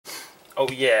Oh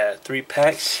yeah, 3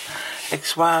 packs.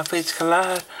 XY Fates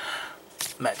Collide.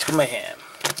 Magical Mayhem.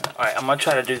 Alright, I'm gonna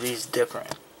try to do these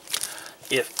different.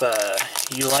 If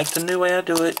you like the new way I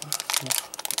do it,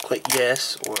 click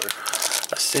yes, or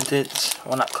a sentence.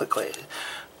 Well, not click it.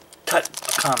 Type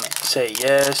a comment. Say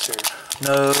yes or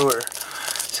no, or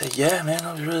say, yeah, man,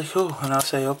 that was really cool. And I'll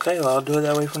say, okay, well, I'll do it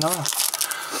that way from now on.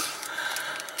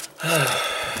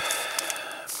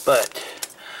 But,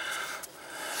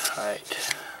 alright.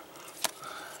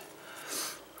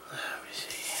 Let me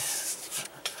see.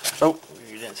 Oh,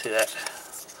 you didn't see that.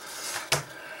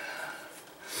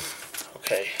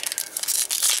 Okay.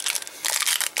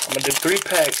 I'm going to do 3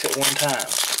 packs at one time.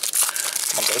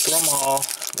 I'm going to go through them all,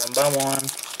 one by one.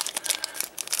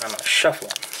 I'm going to shuffle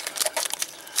them.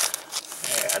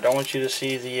 I don't want you to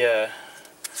see the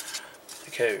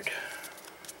code.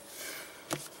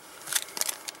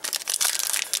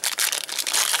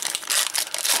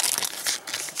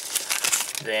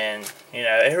 Then, you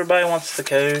know, everybody wants the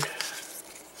code.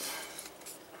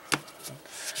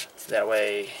 That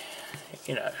way,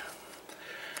 you know,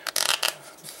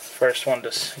 first one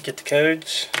to get the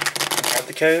codes, have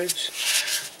the codes,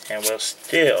 and we'll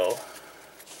still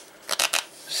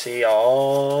see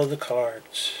all the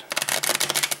cards.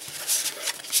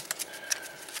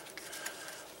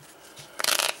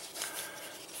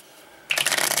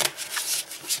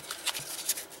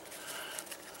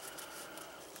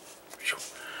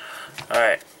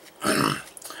 Alright.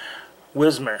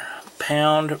 Wismer,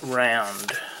 Pound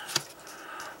Round.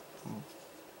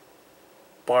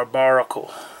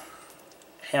 Barbarical,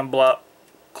 Hand Block,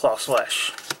 Claw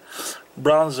Slash.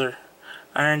 Bronzer,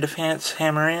 Iron Defense,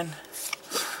 Hammer In.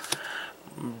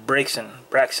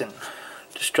 Braxton,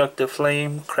 Destructive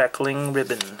Flame, Crackling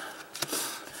Ribbon.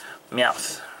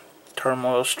 Meowth,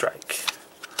 Turmoil Strike.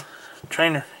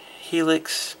 Trainer,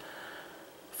 Helix,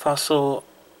 Fossil,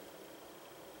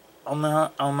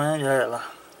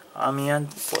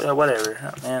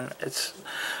 whatever, man, it's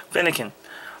Finnegan.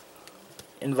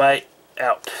 Invite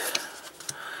Out.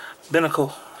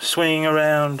 Binnacle, Swinging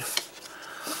Around.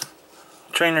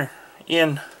 Trainer,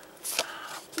 In.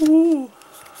 Woo.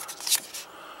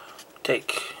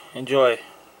 Take, enjoy.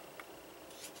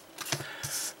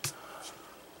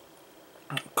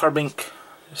 Carbink,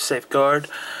 Safeguard.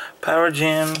 Power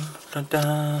Gem. Dun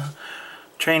 -dun.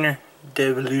 Trainer,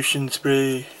 Devolution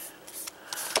Spray.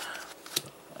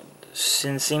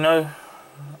 Cincino,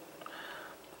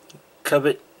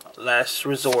 Covet, Last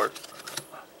Resort.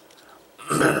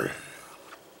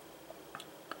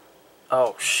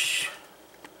 Oh,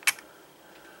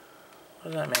 what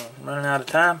does that mean? Running out of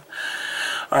time?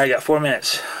 Alright, got 4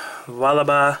 minutes.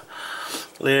 Wallaby,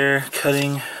 Leer,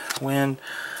 Cutting, Wind.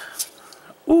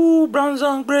 Ooh,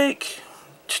 Bronzong Break.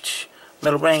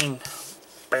 Metal Rain.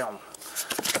 Bam.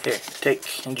 Here,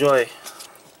 take, enjoy.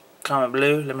 Comment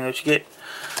below, let me know what you get.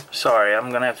 Sorry,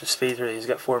 I'm gonna have to speed through these.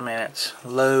 Got 4 minutes.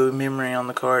 Low memory on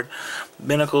the card.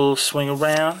 Binnacle, Swing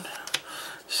Around.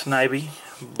 Snivy,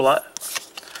 Blot.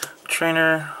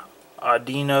 Trainer,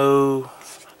 Audino,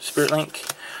 Spirit Link.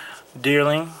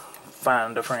 Deerling,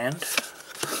 Find a Friend.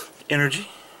 Energy,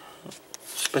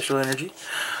 Special Energy.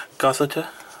 Gothita,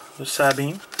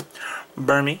 Psybeam.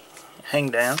 Burmy, Hang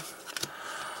Down.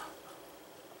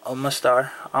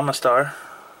 Amistar.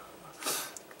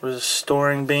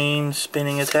 Restoring Beam,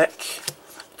 Spinning Attack.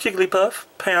 Jigglypuff,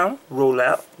 Pound, Roll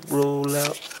Out.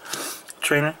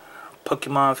 Trainer,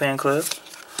 Pokemon Fan Club.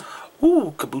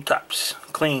 Ooh, Kabutops,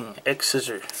 Clean, X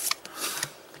Scissor.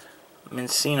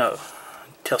 Mincino,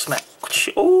 Tail Smack.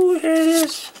 Ooh, here it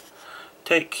is.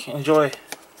 Take, enjoy.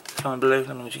 Comment below, let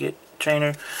me know what you get.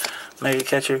 Trainer, Mega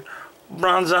Catcher.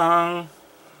 Bronzong,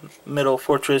 Middle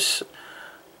Fortress,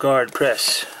 Guard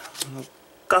Press.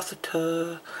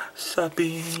 Gothita,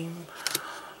 Psybeam,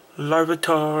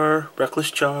 Larvitar,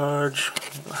 Reckless Charge.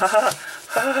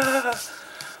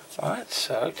 Well, that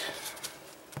sucked.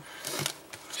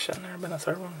 Shouldn't there have been a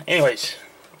third one? Anyways,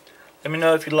 let me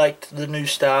know if you liked the new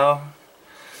style.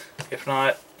 If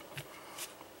not,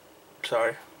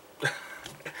 sorry.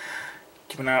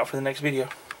 Keep an eye out for the next video.